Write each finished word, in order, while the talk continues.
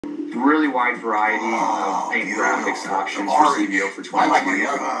really wide variety of paint graphics and options for CVO for 2020.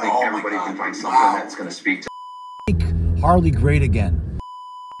 I think everybody can find something that's going to speak to. Make Harley great again.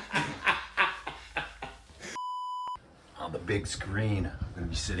 On the big screen, I'm going to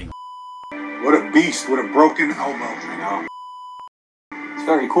be sitting. What a beast, what a broken elbow, you know. It's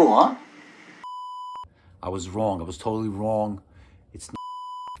very cool, huh? I was wrong. I was totally wrong. It's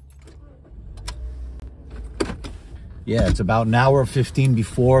yeah, it's about an hour 15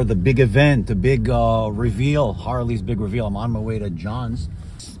 before the big event, the big reveal, Harley's big reveal. I'm on my way to John's.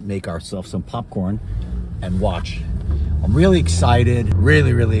 Make ourselves some popcorn and watch. I'm really excited,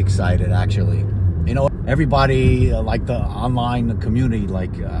 really excited, actually. You know, everybody, like the online community,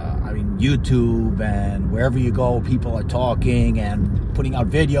 like, I mean, YouTube and wherever you go, people are talking and putting out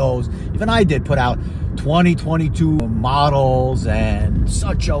videos. Even I did put out 2022 models and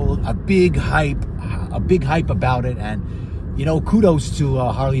such a big hype about it. And, you know, kudos to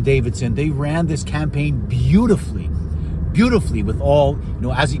Harley Davidson. They ran this campaign beautifully with all, you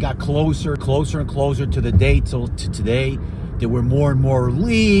know, as he got closer and closer to the date till to today, there were more and more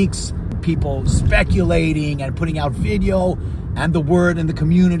leaks, people speculating and putting out video, and the word in the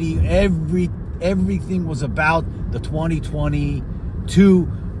community, everything was about the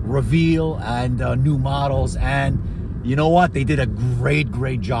 2022 reveal and new models. And you know what? They did a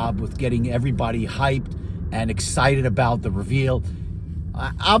great job with getting everybody hyped and excited about the reveal.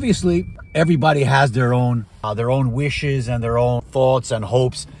 Obviously, everybody has their own wishes and their own thoughts and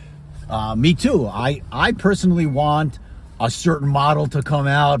hopes. Me too. I personally want a certain model to come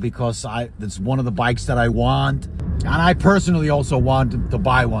out because it's one of the bikes that I want. And I personally also want to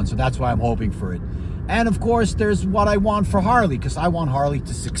buy one, so that's why I'm hoping for it. And of course, there's what I want for Harley, because I want Harley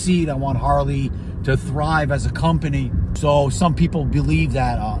to succeed. I want Harley to thrive as a company. So some people believe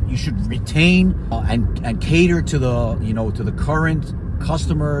that you should retain and cater to the, you know, to the current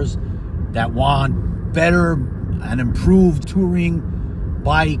customers that want better and improved touring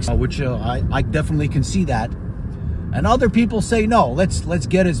bikes, which I definitely can see that. And other people say, no, let's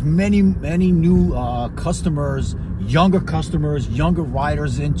get as many new customers, younger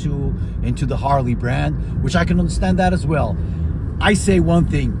riders into the Harley brand, which I can understand that as well. I say one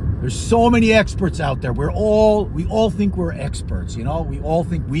thing, there's so many experts out there. We all think we're experts, you know? We all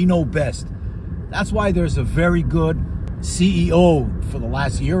think we know best. That's why there's a very good CEO for the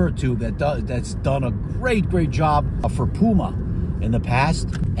last year or two that's done a great job for Puma in the past,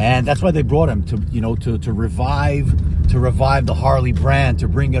 and that's why they brought him to, you know, to revive the Harley brand, to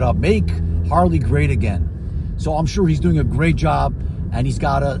bring it up, make Harley great again. So I'm sure he's doing a great job, and he's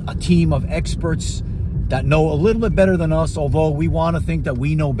got a team of experts that know a little bit better than us, although we want to think that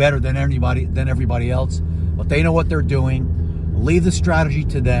we know better than everybody else, but they know what they're doing. Leave the strategy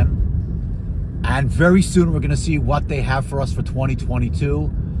to them, and very soon we're going to see what they have for us for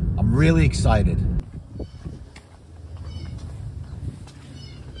 2022. I'm really excited.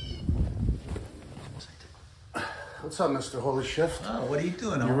 What's up, Mr. Holy Shift? Oh, what are you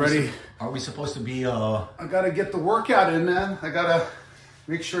doing? You ready? Are we supposed to be I gotta get the workout in, man. I gotta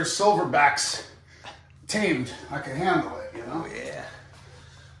make sure Silverback's tamed. I can handle it, you know? Yeah.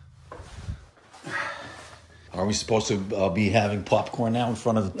 Are we supposed to be having popcorn now in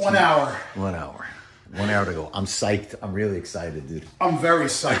front of the 1 hour. 1 hour. 1 hour to go. I'm psyched. I'm really excited, dude. I'm very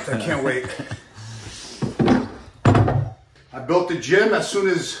psyched. I can't wait. I built the gym as soon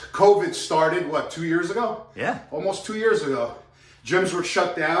as COVID started, what, 2 years ago? Yeah. Almost 2 years ago. Gyms were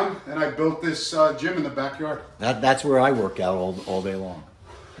shut down, and I built this gym in the backyard. That's where I work out all day long.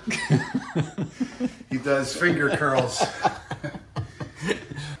 He does finger curls.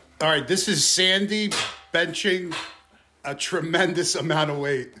 All right, this is Sandy benching a tremendous amount of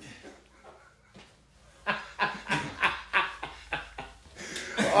weight.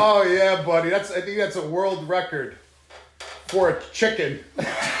 Oh yeah, buddy. I think that's a world record for a chicken.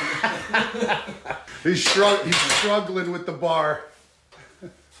 He's struggling with the bar.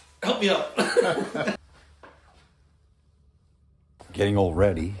 Help me up. Getting all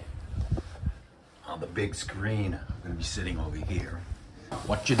ready on the big screen. I'm gonna be sitting over here.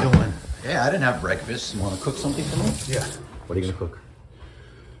 What you doing? Yeah, I didn't have breakfast. You want to cook something for me? Yeah. What are you gonna cook?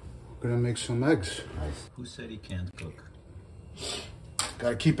 I'm gonna make some eggs. Nice. Who said he can't cook?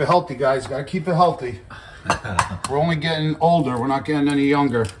 Gotta keep it healthy, guys. Gotta keep it healthy. We're only getting older. We're not getting any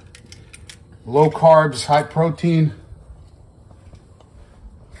younger. Low carbs, high protein.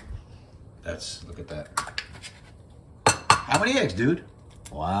 Look at that. How many eggs, dude?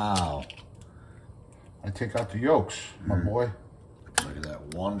 Wow. I take out the yolks, my boy. Look at that.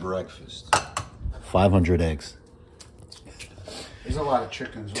 One breakfast. 500 eggs. There's a lot of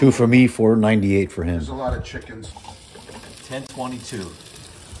chickens. 2 for me, 4.98 for him. There's a lot of chickens. 10.22.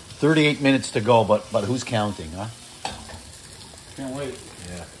 38 minutes to go, but who's counting, huh? Can't wait.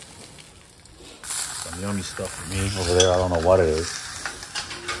 Yeah. Some yummy stuff for me over there. I don't know what it is.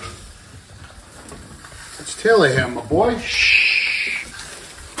 It's tailor him, my boy.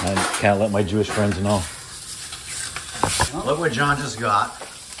 I can't let my Jewish friends know. Look what John just got.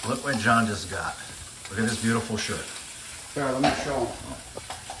 Look what John just got. Look at this beautiful shirt. Here, let me show him.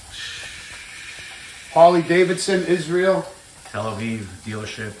 Harley Davidson, Israel. Tel Aviv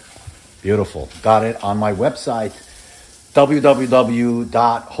dealership. Beautiful. Got it on my website,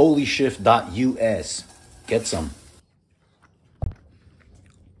 www.holyshift.us. Get some.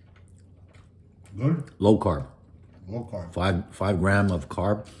 Good. Low carb. Low carb. 5 gram of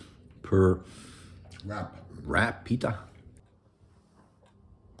carb per Wrap. pita.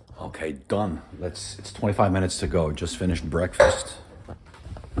 Okay, done. It's 25 minutes to go. Just finished breakfast.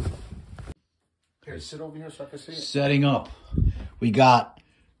 Here, sit over here so I can see it. Setting up. We got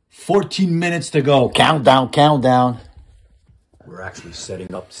 14 minutes to go. Countdown. We're actually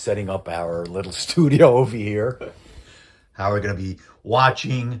setting up our little studio over here. How we're gonna be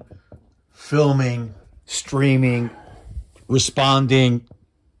watching, filming, streaming, responding.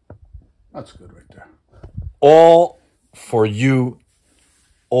 That's good right there. All for you,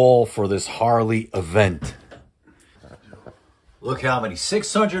 all for this Harley event. Look how many,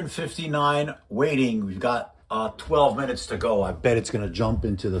 659 waiting. We've got 12 minutes to go. I bet it's gonna jump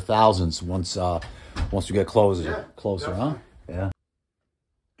into the thousands once we get closer, Definitely. huh? Yeah.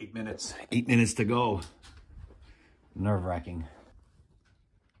 8 minutes. 8 minutes to go. Nerve-wracking.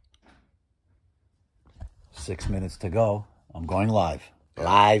 6 minutes to go. I'm going live.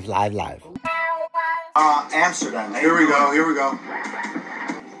 Live. Amsterdam. Here we go.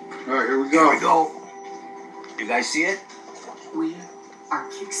 All right, here we go. You guys see it? We are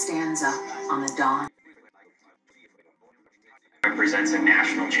kickstands up on the dawn. Represents a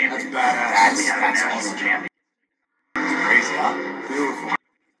national champion. That's badass. We have a national champion. Crazy, huh? Beautiful.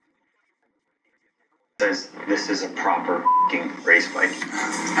 Says this is a proper f***ing race bike.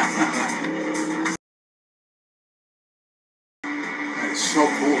 That is so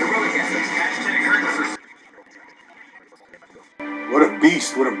cool. What a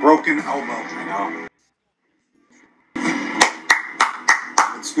beast. What a broken elbow. I know.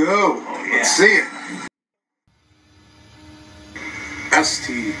 Let's go. Oh, yeah. Let's see it.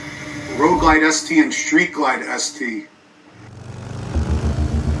 ST. Road Glide ST and Street Glide ST.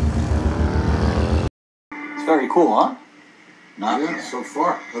 It's very cool, huh? Yeah, so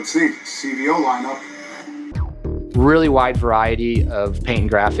far. Let's see. CVO lineup. Really wide variety of paint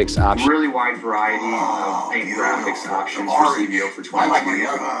and graphics options. Really wide variety of paint graphics options for CVO for 2020.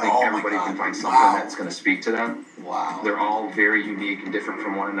 I think everybody can find something that's going to speak to them. Wow. They're all very unique and different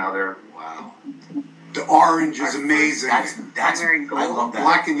from one another. Wow. The orange is amazing. Primary goal of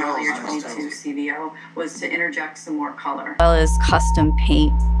Black and yellow. Year 22 CVO was to interject some more color. Well as custom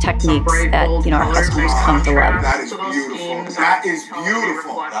paint techniques that our customers come to love. That is beautiful. That is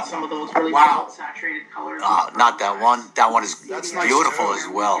beautiful. Some of those really Wow. saturated colors. Not that one. That one is That's nice beautiful too. as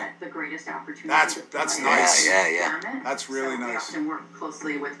well. The greatest opportunity. That's nice. Yeah. That's really So we nice. often work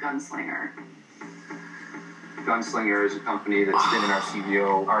closely with Gunslinger. Gunslinger is a company that's been in our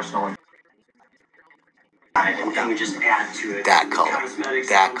CVO arsenal. And we just add to it. That color. Cosmetics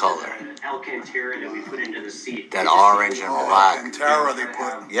That and color. An Alcantara that we put into the seat. That orange and black. And Terra they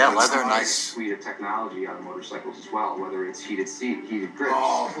put. Yeah, that's leather, nice. Suite of technology on motorcycles as well, whether it's heated seat, heated grips,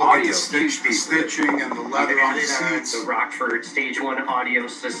 Oh, look at audio, the stitching and the leather on the seats. The Rockford Stage 1 audio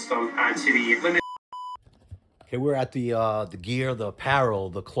system onto the limited. Okay, we're at the gear, the apparel,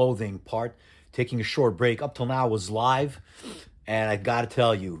 the clothing part. Taking a short break. Up till now was live, and I gotta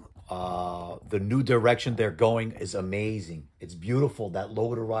tell you, the new direction they're going is amazing. It's beautiful. That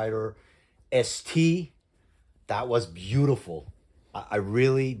Loader Rider ST, that was beautiful. I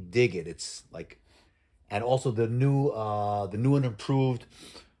really dig it. It's like, and also the new and improved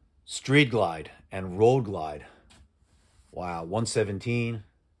Street Glide and Road Glide. Wow, 117,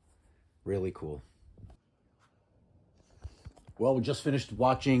 really cool. Well, we just finished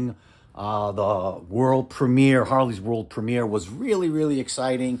watching the world premiere. Harley's world premiere was really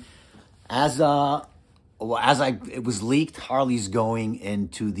exciting. It was leaked, Harley's going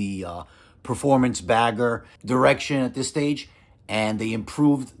into the performance bagger direction at this stage, and they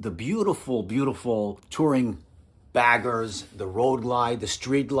improved the beautiful touring baggers, the Road Glide, the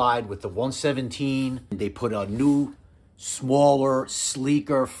Street Glide with the 117. They put a new, smaller,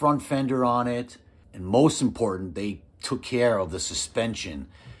 sleeker front fender on it, and most important, they took care of the suspension.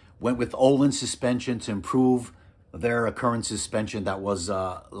 Went with Olin suspension to improve their current suspension that was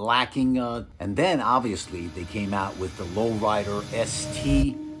lacking. And then, obviously, they came out with the Lowrider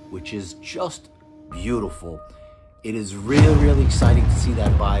ST which is just beautiful. It is really, really exciting to see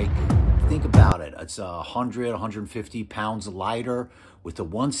that bike. Think about it. It's 100, 150 pounds lighter with a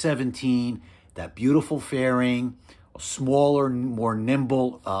 117, that beautiful fairing, a smaller, more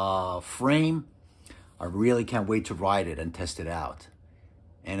nimble frame. I really can't wait to ride it and test it out.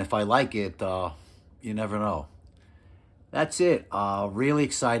 And if I like it, you never know. That's it. Really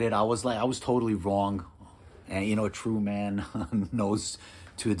excited. I was totally wrong. And you know, a true man knows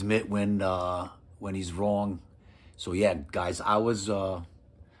to admit when he's wrong. So yeah, guys, I was wrong.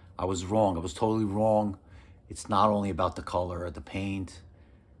 I was totally wrong. It's not only about the color or the paint.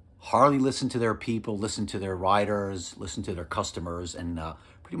 Harley listened to their people, listened to their riders, listened to their customers, and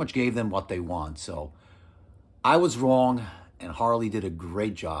pretty much gave them what they want. So I was wrong, and Harley did a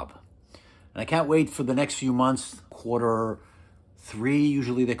great job. And I can't wait for the next few months. Quarter 3,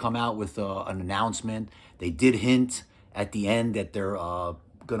 usually they come out with an announcement. They did hint at the end that they're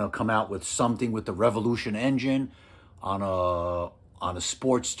gonna come out with something with the Revolution engine on a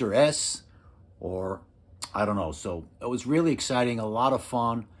Sportster S, or I don't know. So it was really exciting, a lot of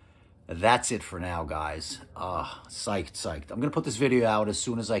fun. That's it for now, guys. Psyched. I'm gonna put this video out as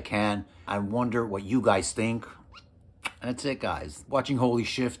soon as I can. I wonder what you guys think. And that's it, guys. Watching Holy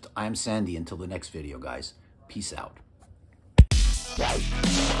Shift, I am Sandy. Until the next video, guys. Peace out.